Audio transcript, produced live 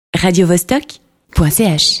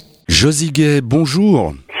radiovostok.ch. Josie Gay,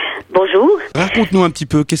 bonjour. Bonjour. Raconte-nous un petit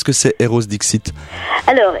peu, qu'est-ce que c'est Eros Dixit ?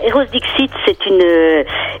 Alors, Eros Dixit, c'est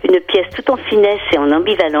une pièce tout en finesse et en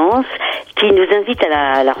ambivalence qui nous invite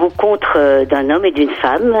à la rencontre d'un homme et d'une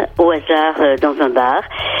femme au hasard dans un bar.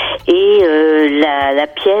 Et la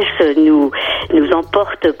pièce nous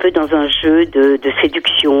emporte un peu dans un jeu de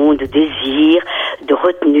séduction, de désir, de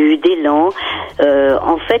retenue, d'élan.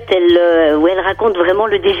 En fait, elle raconte vraiment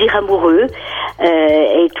le désir amoureux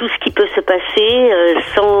et tout ce qui peut se passer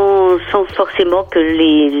sans forcément que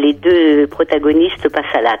les deux protagonistes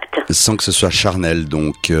passent à l'acte. Sans que ce soit charnel,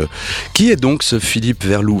 donc. Qui est donc ce Philippe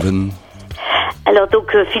Verloeven ? Alors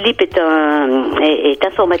donc Philippe est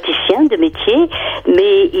informaticien de métier,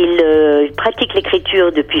 mais il pratique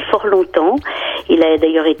l'écriture depuis fort longtemps. Il a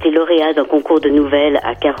d'ailleurs été lauréat d'un concours de nouvelles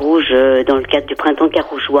à Carouge dans le cadre du printemps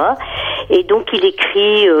carougeois. Et donc il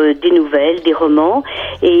écrit des nouvelles, des romans.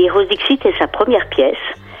 Et Eros Dixit est sa première pièce.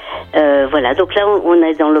 Voilà, donc là on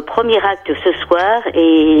est dans le premier acte ce soir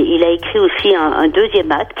et il a écrit aussi un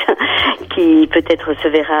deuxième acte qui peut-être se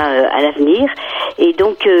verra à l'avenir. Et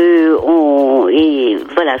donc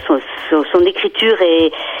voilà, son écriture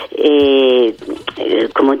est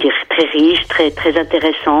comment dire, très riche, très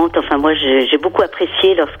intéressante. Enfin moi j'ai beaucoup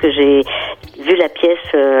apprécié lorsque j'ai vu la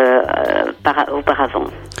pièce auparavant.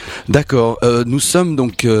 D'accord, nous sommes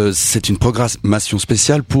donc c'est une programmation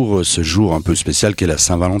spéciale pour ce jour un peu spécial qu'est la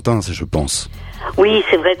Saint-Valentin, je pense. Oui,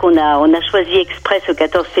 c'est vrai qu'on a choisi exprès ce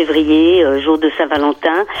 14 février, jour de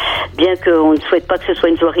Saint-Valentin, bien qu'on ne souhaite pas que ce soit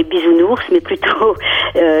une soirée bisounours, mais plutôt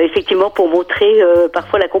effectivement pour montrer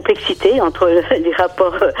parfois la complexité entre les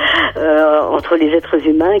rapports entre les êtres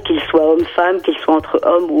humains, qu'ils soient hommes-femmes, qu'ils soient entre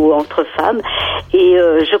hommes ou entre femmes. Et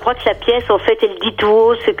je crois que la pièce, en fait, elle dit tout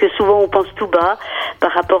haut ce que souvent on pense tout bas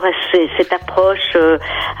par rapport à cette approche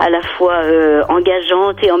à la fois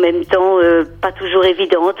engageante et en même temps pas toujours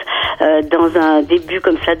évidente dans un début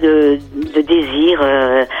comme ça de désir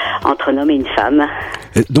entre un homme et une femme.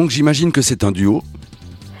 Et donc j'imagine que c'est un duo.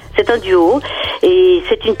 C'est un duo et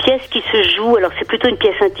c'est une pièce qui se joue, alors c'est plutôt une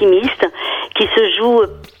pièce intimiste qui se joue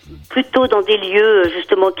plutôt dans des lieux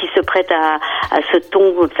justement qui se prêtent à ce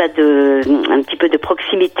ton comme ça un petit peu de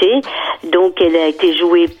proximité. Donc elle a été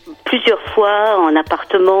jouée plusieurs fois en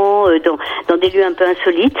appartement, dans des lieux un peu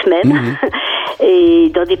insolites même, et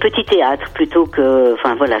dans des petits théâtres plutôt que,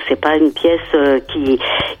 enfin voilà, c'est pas une pièce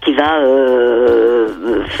qui va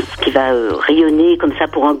rayonner comme ça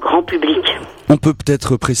pour un grand public. On peut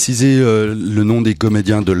peut-être préciser le nom des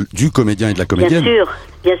comédiens, du comédien et de la comédienne.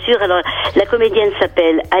 Bien sûr. Alors la comédienne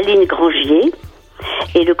s'appelle Aline Grangier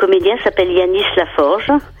et le comédien s'appelle Yanis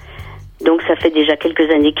Laforge. Donc ça fait déjà quelques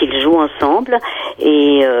années qu'ils jouent ensemble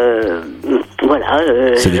et voilà.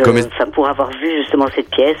 Pour avoir vu justement cette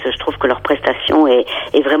pièce, je trouve que leur prestation est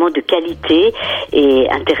vraiment de qualité et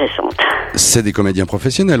intéressante. C'est des comédiens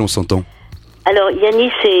professionnels, on s'entend. Alors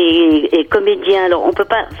Yanis est comédien, alors on peut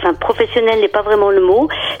pas, enfin professionnel n'est pas vraiment le mot,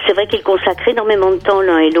 c'est vrai qu'ils consacrent énormément de temps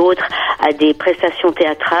l'un et l'autre à des prestations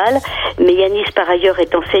théâtrales, mais Yanis par ailleurs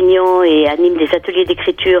est enseignant et anime des ateliers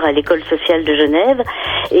d'écriture à l'école sociale de Genève,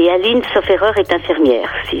 et Aline, sauf erreur, est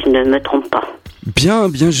infirmière, si je ne me trompe pas. Bien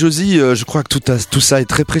Josie, je crois que tout ça est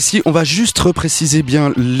très précis. On va juste repréciser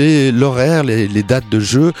bien l'horaire, les dates de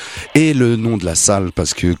jeu et le nom de la salle,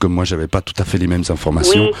 parce que comme moi j'avais pas tout à fait les mêmes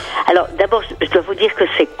informations. Oui, alors d'abord je dois vous dire que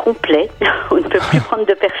c'est complet, on ne peut plus prendre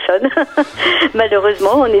de personnes.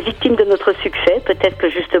 Malheureusement, on est victime de notre succès, peut-être que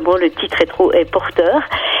justement le titre est porteur.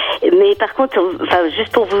 Mais par contre, enfin,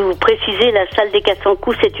 juste pour vous préciser, la salle des 400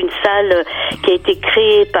 coups, c'est une salle qui a été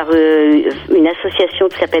créée par une association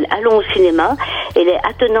qui s'appelle Allons au cinéma. Elle est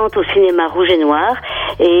attenante au cinéma rouge et noir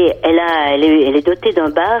et elle est dotée d'un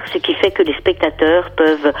bar, ce qui fait que les spectateurs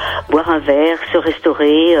peuvent boire un verre, se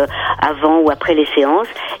restaurer avant ou après les séances.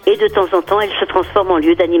 Et de temps en temps, elle se transforme en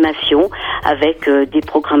lieu d'animation avec des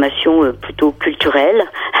programmations plutôt culturelles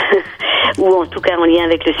ou en tout cas en lien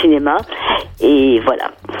avec le cinéma. Et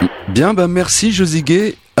voilà. Bien, merci Josie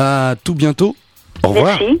Gay. À tout bientôt. Au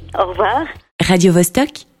revoir. Merci, au revoir.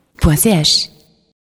 radiovostok.ch